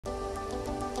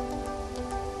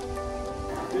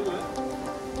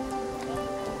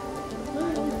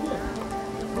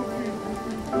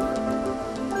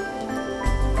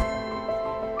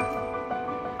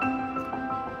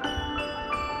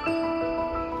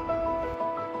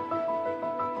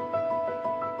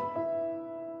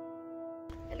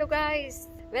guys!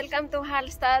 Welcome to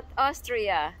Hallstatt,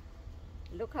 Austria.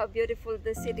 Look how beautiful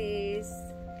the city is.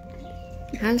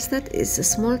 Hallstatt is a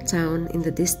small town in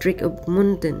the district of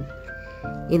Munden,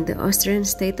 in the Austrian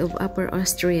state of Upper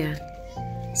Austria,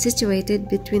 situated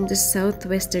between the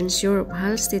southwestern shore of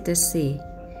Hallstätter See.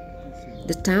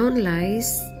 The town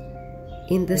lies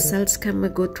in the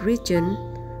Salzkammergut region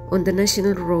on the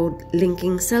national road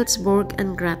linking Salzburg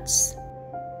and Graz.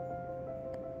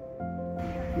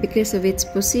 Because of its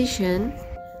position,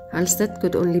 Hallstatt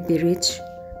could only be reached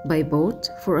by boat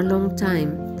for a long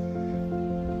time.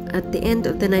 At the end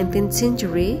of the 19th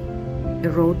century, a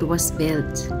road was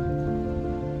built.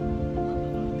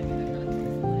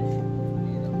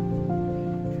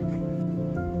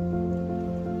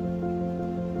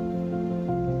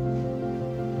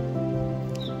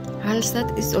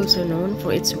 Hallstatt is also known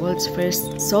for its world's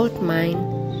first salt mine,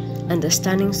 and the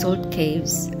stunning salt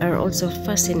caves are also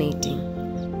fascinating.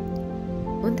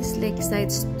 On this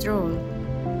lakeside stroll,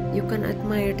 you can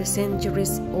admire the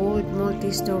centuries-old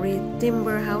multi-story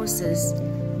timber houses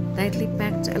tightly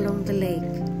packed along the lake.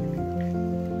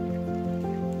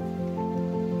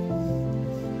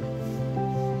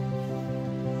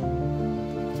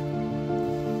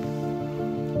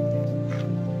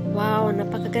 Wow,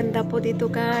 napakaganda po dito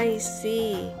guys.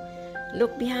 See,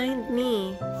 look behind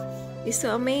me. It's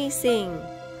so amazing.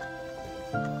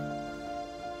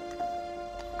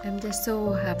 I'm just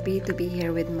so happy to be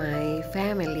here with my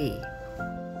family.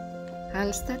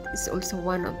 Hallstatt is also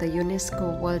one of the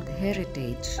UNESCO World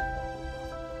Heritage.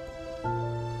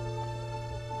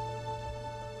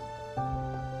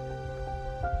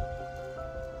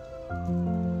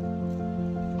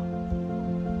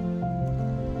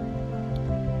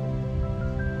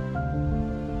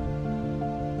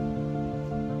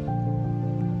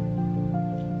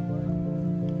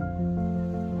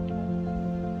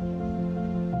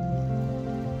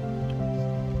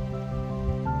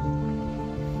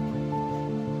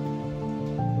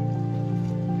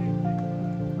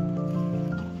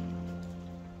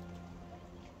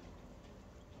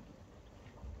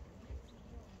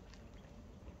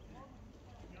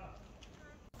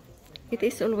 It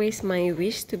is always my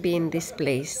wish to be in this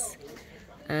place,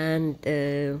 and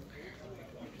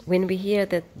when we hear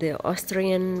that the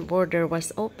Austrian border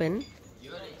was open,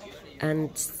 and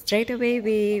straight away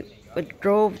we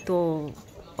drove to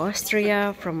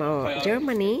Austria from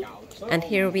Germany, and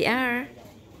here we are.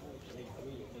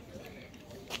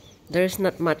 There's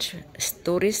not much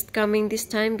tourists coming this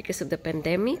time because of the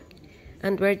pandemic,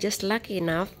 and we're just lucky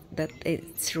enough that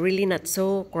it's really not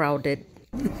so crowded.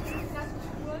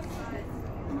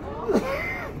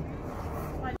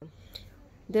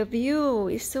 The view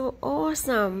is so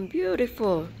awesome,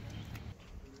 beautiful.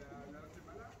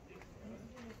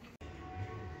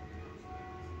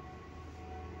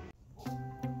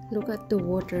 Look at the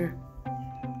water,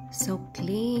 so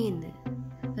clean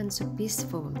and so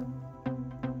peaceful.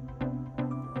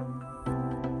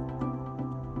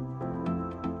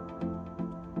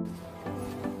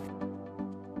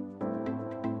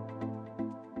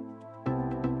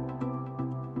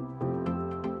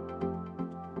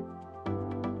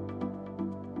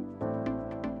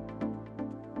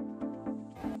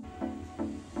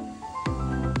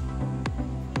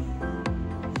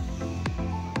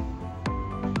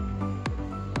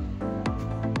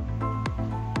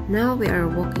 Now we are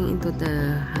walking into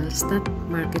the Hallstatt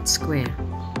Market Square.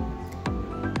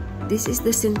 This is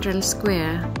the central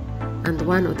square and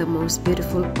one of the most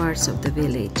beautiful parts of the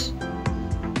village.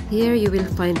 Here you will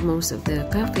find most of the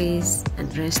cafes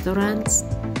and restaurants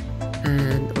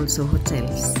and also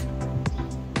hotels.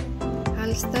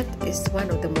 Hallstatt is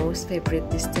one of the most favorite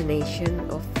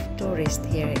destinations of tourists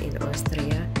here in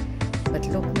Austria. But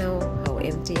look now how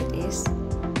empty it is,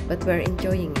 but we're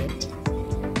enjoying it.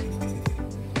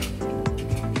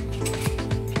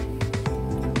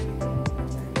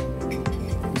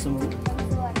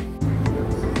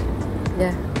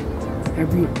 Yeah.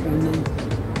 Every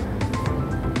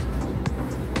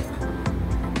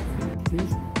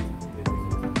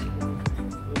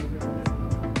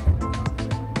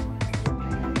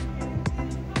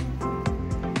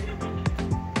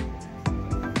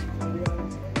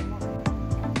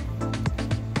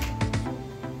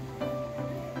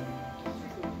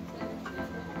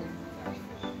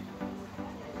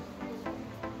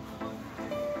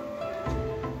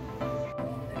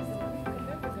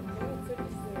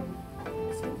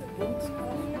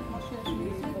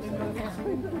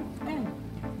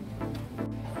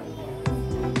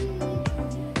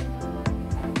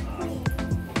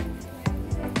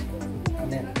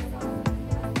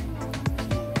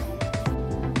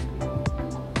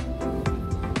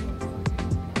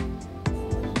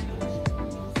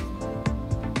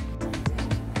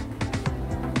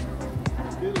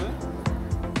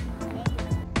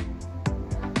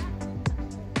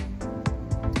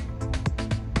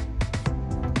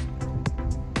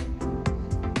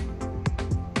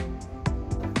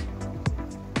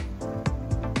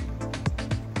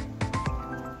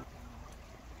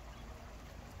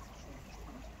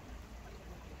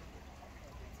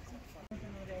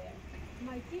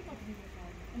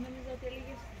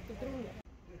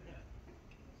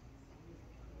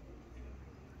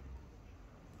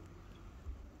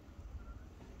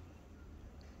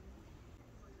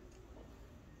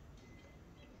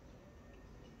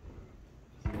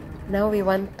Now we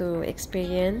want to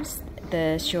experience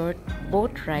the short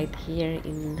boat ride here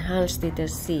in Hallstätter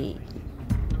See.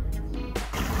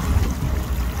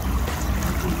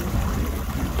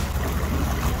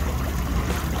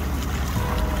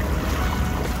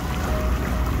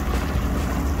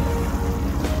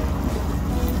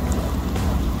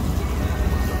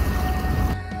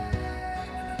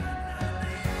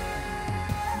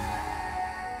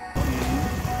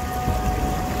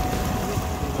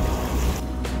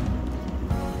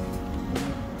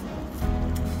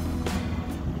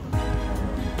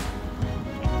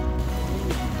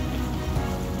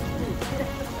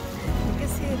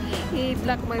 He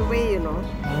blocked my way, you know.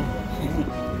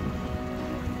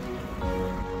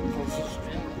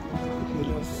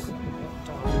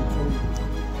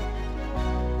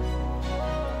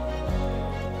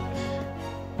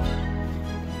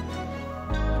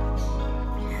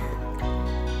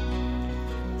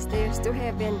 Stairs to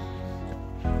heaven.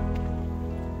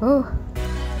 Oh,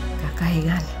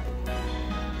 kakahingal.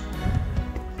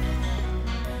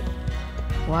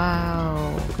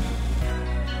 Wow.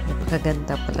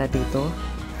 Napakaganda pala dito.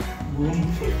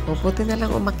 Mabuti na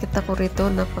lang umakit ako rito.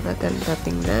 Napakaganda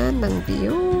tingnan ng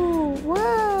view.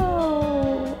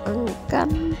 Wow! Ang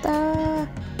ganda!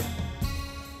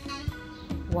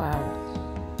 Wow!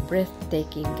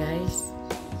 Breathtaking, guys.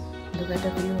 Look at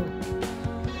the view.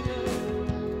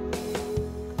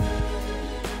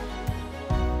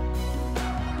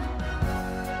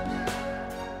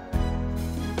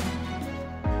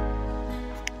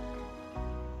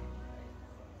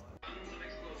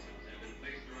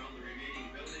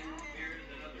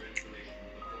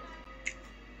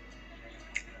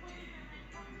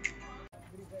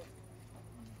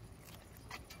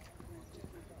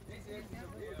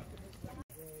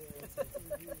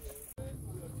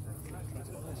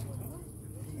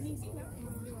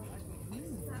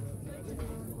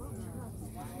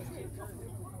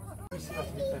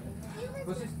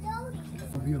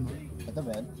 Vänta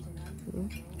väl.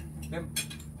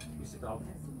 Vi sitter av.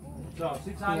 Så,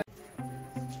 sitt här.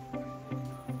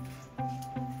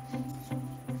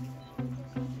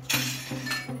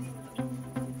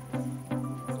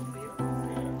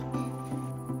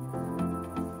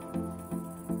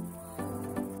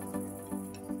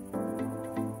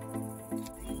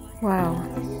 Wow,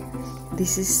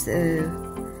 this is a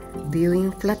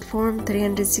viewing platform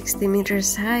 360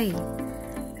 meters high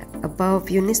above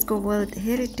UNESCO World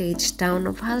Heritage town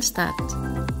of Hallstatt.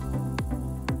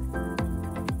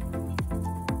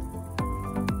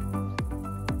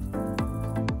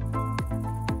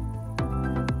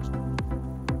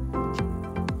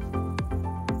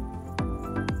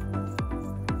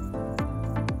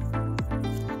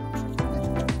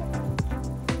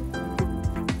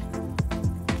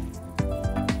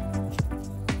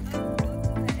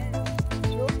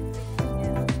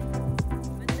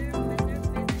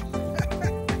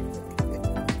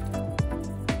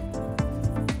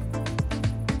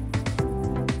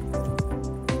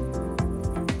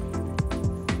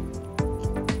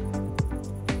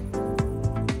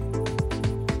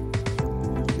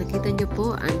 Nakita nyo po,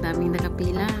 ang daming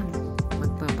nakapila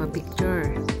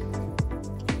magpapapicture.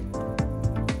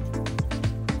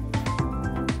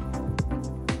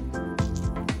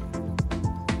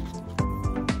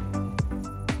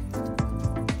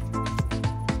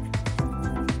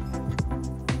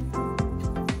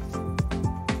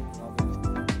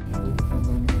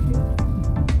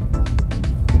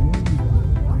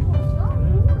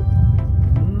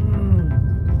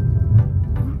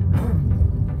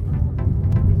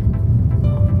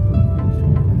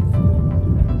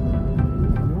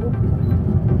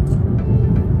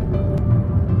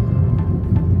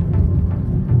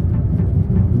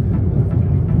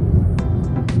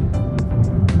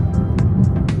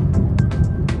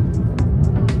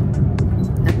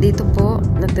 Dito po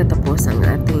nagtatapos ang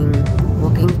ating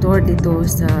walking tour dito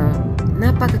sa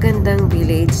napakagandang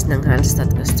village ng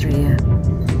Hallstatt, Austria.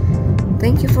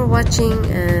 Thank you for watching,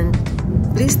 and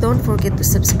please don't forget to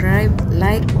subscribe,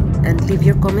 like, and leave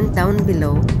your comment down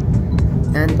below,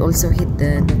 and also hit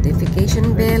the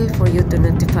notification bell for you to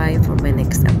notify for my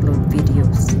next upload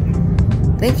videos.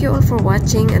 Thank you all for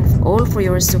watching and all for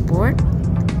your support,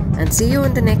 and see you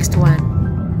in the next one.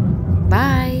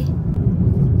 Bye!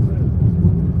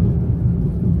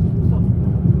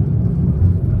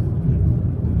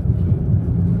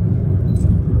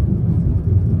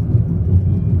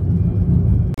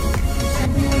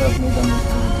 Öppna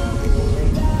den.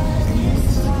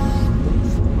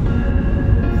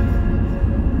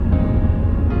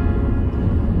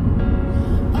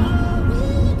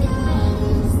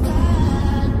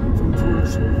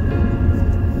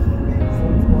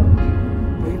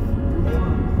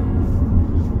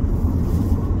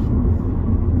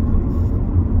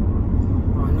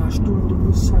 paar Stunden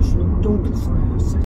ist ja schon dunkel, vorher